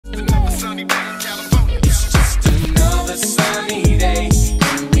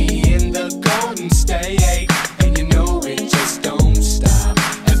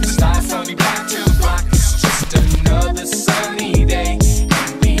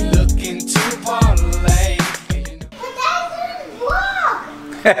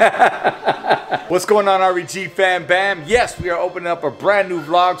What's going on, RVGFam Bam? Yes, we are opening up a brand new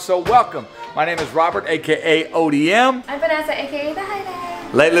vlog, so welcome. My name is Robert, aka ODM. I'm Vanessa, aka the Hi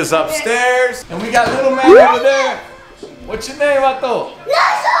Dad. Layla's upstairs, and we got little man over there. What's your name, Vato?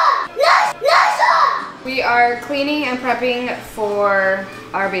 We are cleaning and prepping for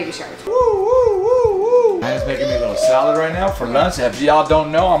our baby shower. Woo, woo, woo, woo. I'm just making me a little salad right now for lunch. If y'all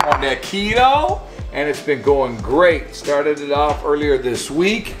don't know, I'm on that keto, and it's been going great. Started it off earlier this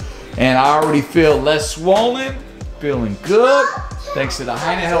week, and I already feel less swollen, feeling good. Thanks to the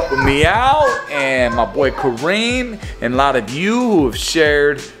Heine helping me out, and my boy Kareem, and a lot of you who have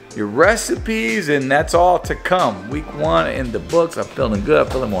shared your recipes, and that's all to come. Week 1 in the books. I'm feeling good,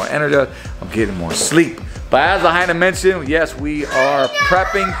 I'm feeling more energized, I'm getting more sleep. But as Heine mentioned, yes, we are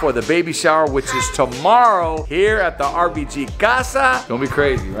prepping for the baby shower, which is tomorrow here at the RVG Casa. It's gonna be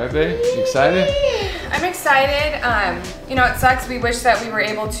crazy, right, babe? You excited? I'm excited. You know, it sucks. We wish that we were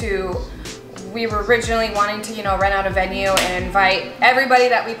able to. We were originally wanting to, you know, rent out a venue and invite everybody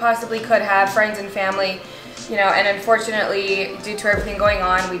that we possibly could have, friends and family. You know, and unfortunately, due to everything going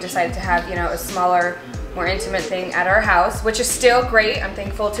on, we decided to have, you know, a smaller, more intimate thing at our house, which is still great. I'm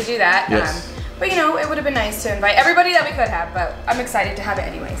thankful to do that. Yes. But you know, it would have been nice to invite everybody that we could have, but I'm excited to have it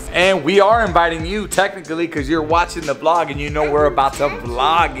anyways. And we are inviting you technically because you're watching the vlog and you know we're about to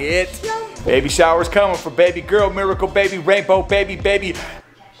vlog it. Baby shower's coming for baby girl, miracle baby, rainbow baby, baby.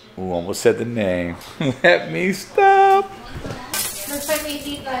 Ooh, almost said the name. Let me stop. Looks like we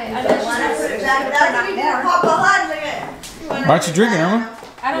eat Aren't you drinking, Emma?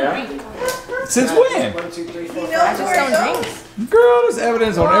 I don't drink. Since when? I just don't drink. Girl, there's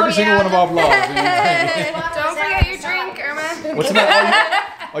evidence on every single one of our vlogs. Don't forget your drink, Irma. What's the matter?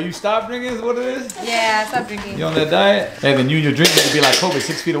 Oh, you stopped drinking is what it is? Yeah, stop drinking. You on that diet? Hey, then you and your drink need to be like Kobe,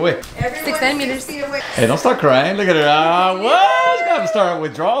 6 feet away. 6 centimeters. Hey, don't start crying. Look at her. What? You gotta start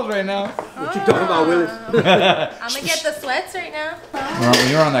withdrawals right now. What you talking about, Willis? I'm gonna get the sweats right now. When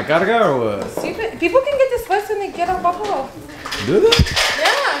you're on that carga or what? People can get the sweats when they get on Buffalo. Do they?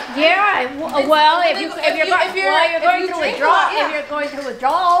 Yeah, well, if you're going through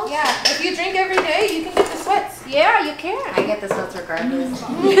withdrawals. Yeah, if you drink every day, you can get the sweats. Yeah, you can. I get the sweats regardless.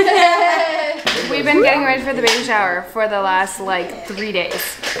 We've been getting ready for the baby shower for the last like 3 days.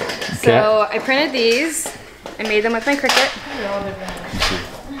 So I printed these. I made them with my Cricut.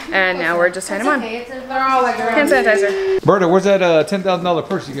 And now we're just tying them on. Hand sanitizer. Berta, where's that $10,000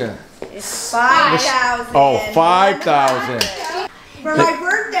 purse you got? It's 5,000. Oh, 5,000. For my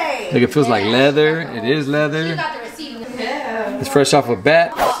birthday. Look, it feels like leather. It is leather. It's fresh off a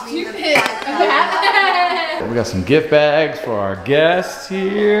bat. We got some gift bags for our guests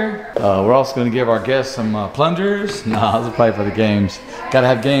here. We're also going to give our guests some plungers. Nah, those are probably for the games. Gotta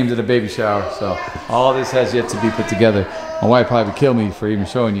have games at a baby shower. So all this has yet to be put together. My wife probably killed me for even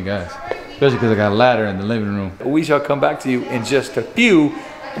showing you guys, especially because I got a ladder in the living room. We shall come back to you in just a few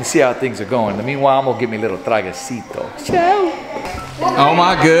and see how things are going. Meanwhile, I'm gonna get me a little tragecito. Ciao. Oh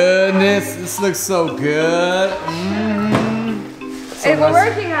my goodness, this looks so good. Hey, we're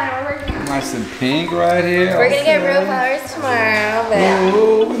working on it. We're working on it. Nice and pink right here. We're gonna get real flowers tomorrow, but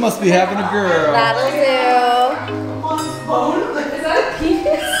ooh, we must be having a girl. that'll do. Is that a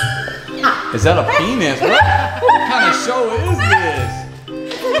penis? Is that a penis? What kind of show is this?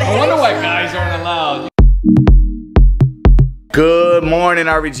 I wonder why guys aren't allowed. Good morning,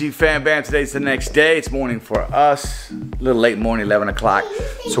 RVG Fan Band. Today's the next day. It's morning for us. A little late morning, 11 o'clock.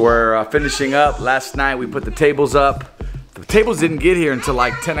 So we're finishing up. Last night we put the tables up. The tables didn't get here until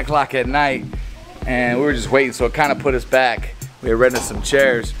like 10 o'clock at night. And we were just waiting, so it kind of put us back. We were renting some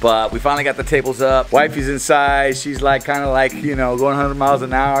chairs, but we finally got the tables up. Wifey's inside. She's like kind of like, you know, going 100 miles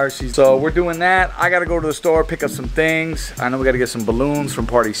an hour. So we're doing that. I gotta go to the store, pick up some things. I know we gotta get some balloons from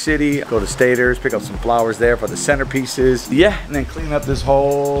Party City. Go to Staters, pick up some flowers there for the centerpieces. Yeah, and then clean up this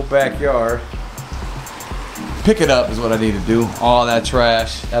whole backyard. Pick it up is what I need to do. All that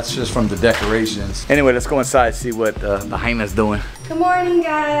trash, that's just from the decorations. Anyway, let's go inside and see what the Heine's doing. Good morning,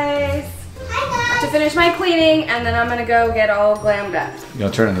 guys. To finish my cleaning, and then I'm gonna go get all glammed up. You're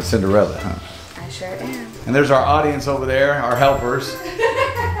gonna turn into Cinderella, huh? I sure am. And there's our audience over there, our helpers.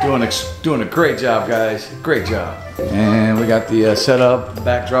 doing a great job, guys. Great job. And we got the setup,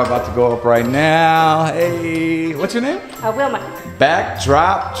 backdrop about to go up right now. Hey, what's your name? Wilma.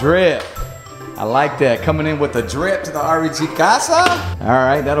 Backdrop drip. I like that. Coming in with the drip to the RVG Casa. All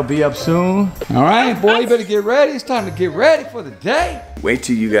right, that'll be up soon. All right, boy, you better get ready. It's time to get ready for the day. Wait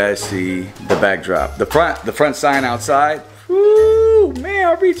till you guys see the backdrop. The front sign outside. Woo,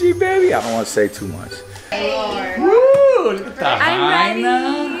 man, RVG baby. I don't want to say too much. Woo, look at that. I'm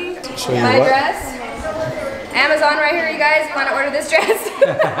ready. Show you My what? dress. Amazon right here, you guys. You want to order this dress?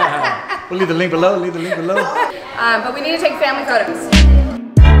 We'll leave the link below. But we need to take family photos.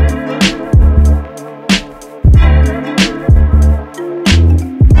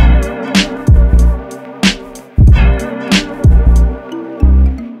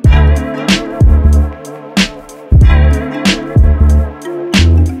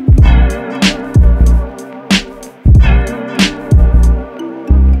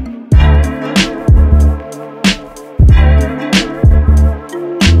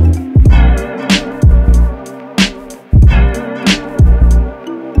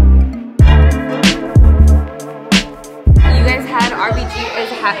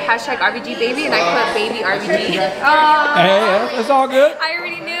 Hashtag RVG baby, and I put baby RVG. Oh, Hey, it's all good. I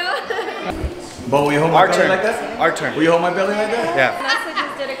already knew. But will you hold my belly like that? Our turn. Will you hold my belly like that? Yeah. Vanessa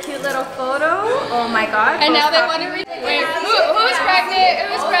just did a cute little photo. Oh my god. And now they want to read. Wait, who's pregnant?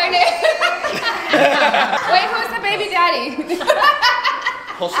 Who's pregnant? Wait, who's the baby daddy?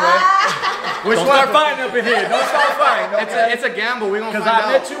 Which one are fighting up in here? Don't start fighting. It's a gamble. We gonna find out. Because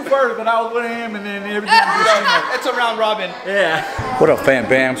I met you first, but I was with him, and then everything was It's a round robin. Yeah. What up, fam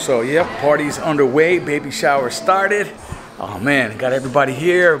bam? So, yep, party's underway. Baby shower started. Oh man, got everybody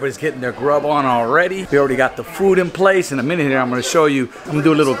here. Everybody's getting their grub on already. We already got the food in place. In a minute here, I'm gonna show you. I'm gonna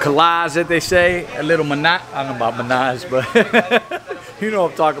do a little collage, that they say. A little menage. I don't know about menage, but you know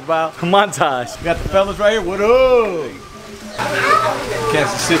what I'm talking about. Montage. We got the fellas right here. What up?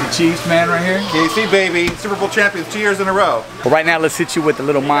 Kansas City Chiefs man right here. KC baby, Super Bowl champions 2 years in a row. But right now, let's hit you with a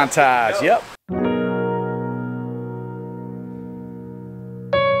little montage. Yep.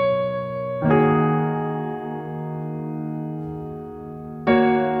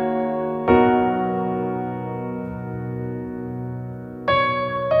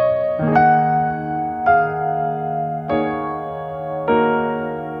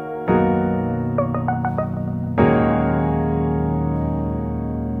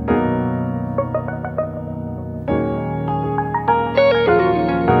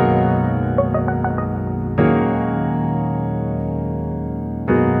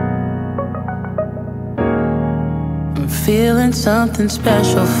 Feeling something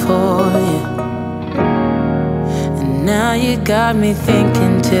special for you. And now you got me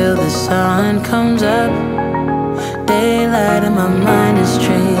thinking till the sun comes up. Daylight and my mind is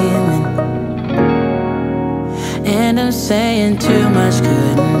dreaming. And I'm saying too much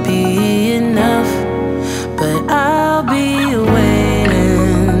couldn't be enough. But I'll be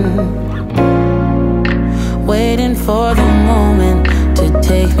waiting for the moment to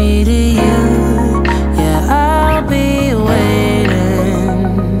take me to you. Yeah, I'll be waiting.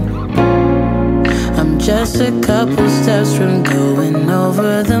 I'm just a couple steps from going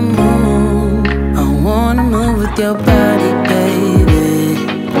over the moon. I wanna move with your body, baby.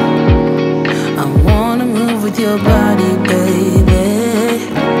 I wanna move with your body,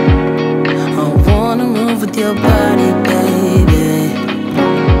 baby. I wanna move with your body, baby.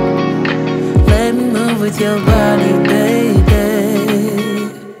 Let me move with your body, baby.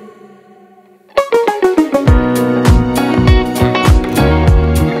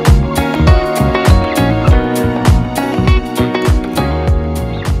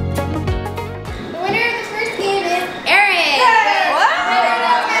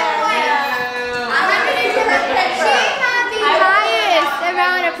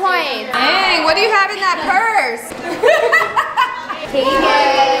 Dang, what do you have in that purse?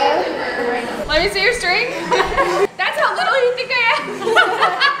 Let me see your string. That's how little you think I am.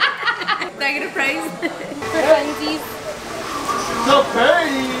 Did I get a prize? For funsies. Okay.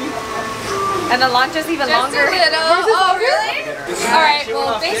 And the launch is even longer. Just a little. Oh, really? Alright,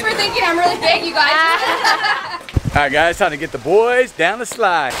 well, thanks for thinking I'm really big, you guys. Alright guys, time to get the boys down the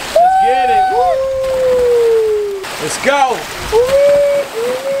slide. Let's get it. Woo! Let's go.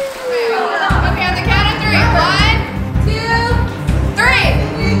 Okay, on the count of 3. 1, 2, 3.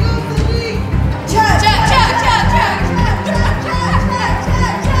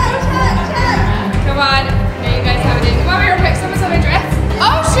 Come on. There you guys have it in. Come over here quick. Someone's on my dress.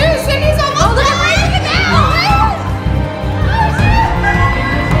 Oh shoot, Sydney's almost done. Look at it now.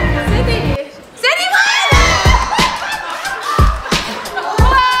 Sydney won!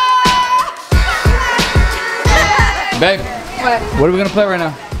 Babe, what are we gonna play right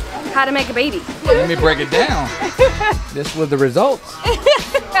now? How to make a baby. Let me break it down. This was the results.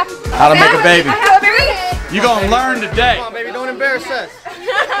 How to make a baby. You're gonna learn today. Come on, baby, don't embarrass us.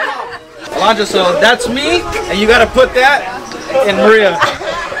 Alondra, so that's me, and you gotta put that in Maria.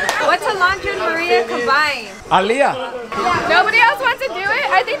 What's Alondra and Maria combined? Aliyah. Nobody else wants to do it?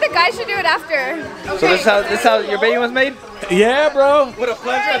 I think the guy should do it after. So this how your baby was made? Yeah, bro. With a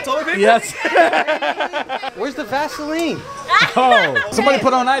plunger and toilet paper? Yes. Where's the Vaseline? Oh, somebody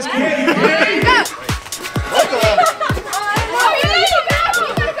put on ice cream.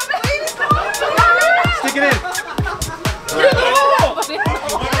 Stick it in.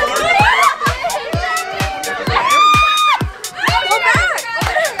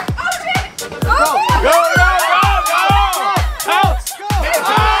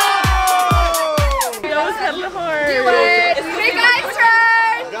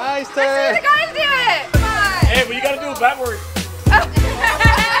 Hey, but you gotta do it backwards.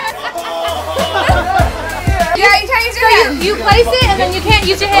 Yeah, you place it and then you can't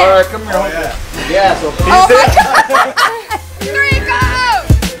use your hand. All right, come here. Yeah, so Oh my God. 3, go!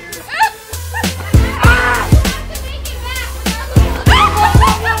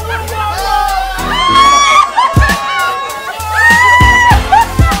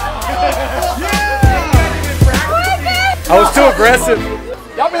 I was too aggressive.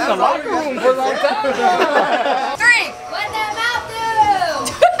 Y'all been in the locker room for a long time. 3. What that mouth do?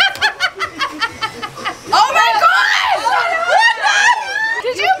 Oh my God!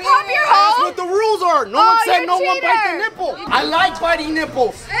 Did you pop your hole? That's what the rules are. No one said no one bite the nipple. I like biting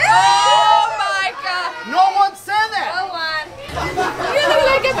nipples. Oh my God! No one said that. Go on. You look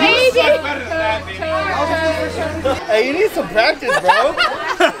like a baby. Hey, you need some practice, bro.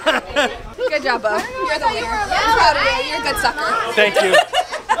 Good job, Bo. You're the winner. I'm proud of you. You're a good sucker. Thank you.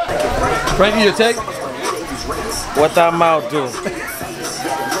 Frankie, you take? What that mouth do?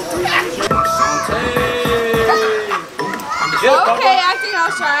 Okay, acting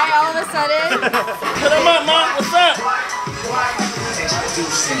all shy all of a sudden. Put him up, Mom. What's up?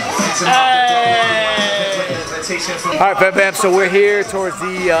 All right, Fam Bam, so we're here towards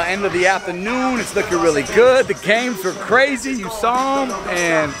the end of the afternoon. It's looking really good. The games were crazy. You saw them,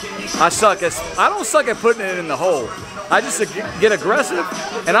 and I don't suck at putting it in the hole. I just get aggressive,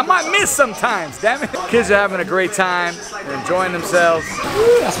 and I might miss sometimes, damn it. Kids are having a great time. They're enjoying themselves.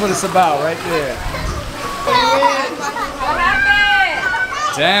 That's what it's about right there. What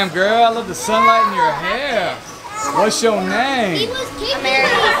happened? Damn, girl, I love the sunlight in your hair. What's your name?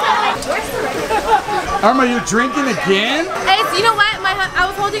 Irma, you drinking again? Hey, you know what? I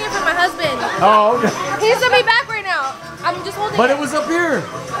was holding it for my husband. Oh, okay. He's gonna be back right now. I'm just holding But it. it was up here.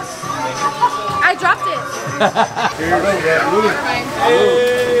 I dropped it. Here you go,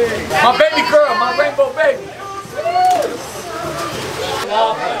 hey. My baby girl, my rainbow baby.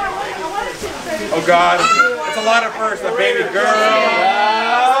 Oh God, it's a lot of first. A baby girl.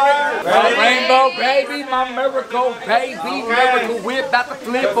 My rainbow baby, my miracle baby, miracle whip, about to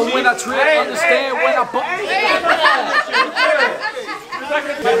flip, but when I trip, understand when I put.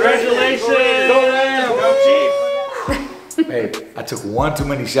 Congratulations. Babe, I took one too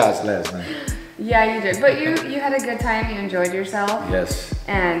many shots last night. Yeah, you did. But you had a good time. You enjoyed yourself. Yes.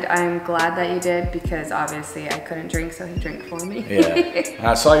 And I'm glad that you did because obviously I couldn't drink, so he drank for me. Yeah. And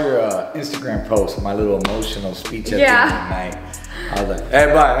I saw your Instagram post, my little emotional speech at the end of the night. I was like, hey,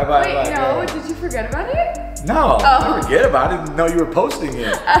 bye. Wait, no, did you forget about it? No, I forget about it. I didn't know you were posting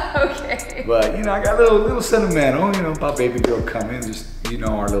it. Okay. But, you know, I got a little sentimental, you know, about baby girl coming, just, you know,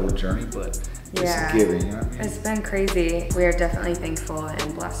 our little journey, but just Yeah. giving, you know what I mean? It's been crazy. We are definitely thankful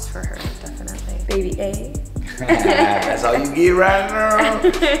and blessed for her, definitely. Baby A. That's all you get right now.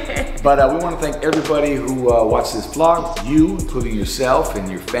 But we want to thank everybody who watched this vlog, you, including yourself and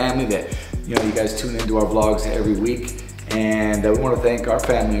your family, that, you know, you guys tune into our vlogs every week. And we want to thank our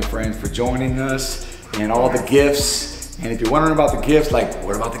family and friends for joining us and all the gifts. And if you're wondering about the gifts, like,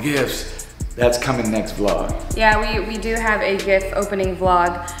 what about the gifts? That's coming next vlog. Yeah, we do have a gift opening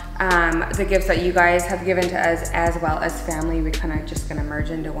vlog. The gifts that you guys have given to us as well as family, we're kind of just gonna merge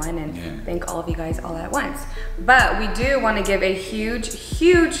into one and thank all of you guys all at once. But we do want to give a huge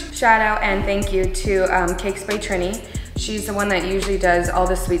shout out and thank you to Cakes by Trini. She's the one that usually does all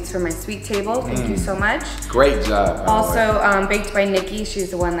the sweets for my sweet table. Thank you so much. Great job. Also, Baked by Nikki. She's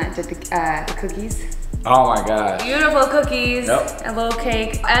the one that did the cookies. Oh my God. Beautiful cookies, Yep. a little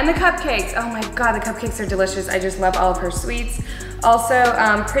cake, and the cupcakes. Oh my God, the cupcakes are delicious. I just love all of her sweets. Also,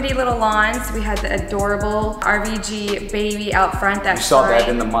 Pretty Little Lawns. We had the adorable RVG baby out front. That You saw that shrine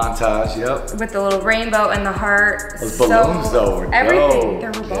in the montage, yep. with the little rainbow and the heart. Those balloons though were everything.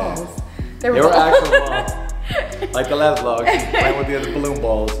 dope. There were balls. They were actual balls. Like the last vlog, playing with the other balloon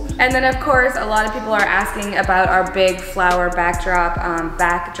balls. And then of course, a lot of people are asking about our big flower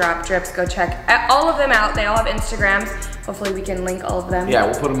backdrop drips. Go check all of them out. They all have Instagrams. Hopefully we can link all of them. Yeah,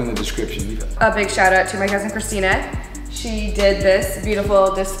 we'll put them in the description. A big shout out to my cousin Christina. She did this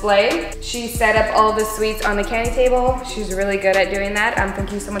beautiful display. She set up all the sweets on the candy table. She's really good at doing that.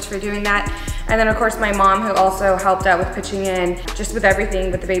 Thank you so much for doing that. And then of course my mom, who also helped out with pitching in just with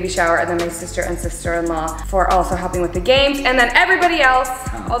everything with the baby shower, and then my sister and sister-in-law for also helping with the games. And then everybody else,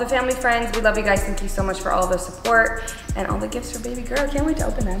 all the family, friends, we love you guys. Thank you so much for all the support and all the gifts for baby girl. Can't wait to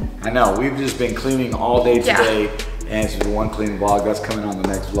open them. I know, we've just been cleaning all day today. And it's one clean vlog. That's coming on the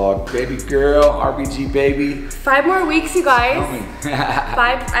next vlog. Baby girl, RVG baby. 5 more weeks, you guys.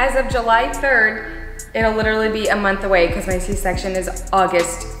 5, as of July 3rd. It'll literally be a month away because my C-section is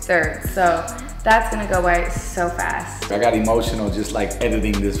August 3rd. So that's gonna go by so fast. I got emotional just like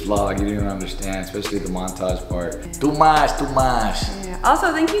editing this vlog. You didn't understand, especially the montage part. Too much, too much. Yeah.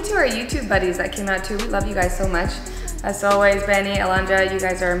 Also, thank you to our YouTube buddies that came out too. We love you guys so much. As always, Benny, Alondra, you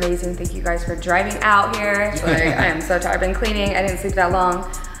guys are amazing. Thank you guys for driving out here. Like, I am so tired. I've been cleaning. I didn't sleep that long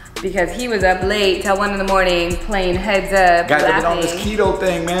because he was up late till 1 in the morning playing heads up. Guys, I've been on this keto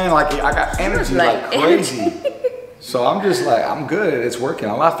thing, man. Like, I got energy like crazy. So I'm just like, I'm good. It's working.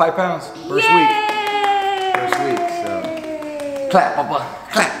 I lost 5 pounds first week. First week, so. Clap, Papa,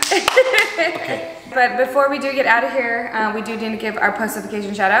 clap. Okay. But before we do get out of here, we do need to give our post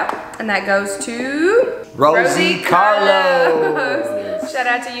notification shout out, and that goes to Rosie Carlos. Shout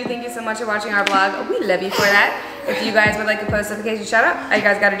out to you. Thank you so much for watching our vlog. We love you for that. If you guys would like a post notification shout out, all you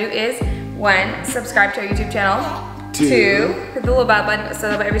guys got to do is 1, subscribe to our YouTube channel. 2, hit the little bell button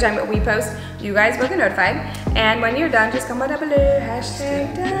so that every time we post, you guys will get notified. And when you're done, just comment down below.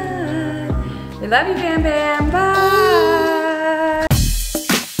 #done. We love you, Bam Bam. Bye.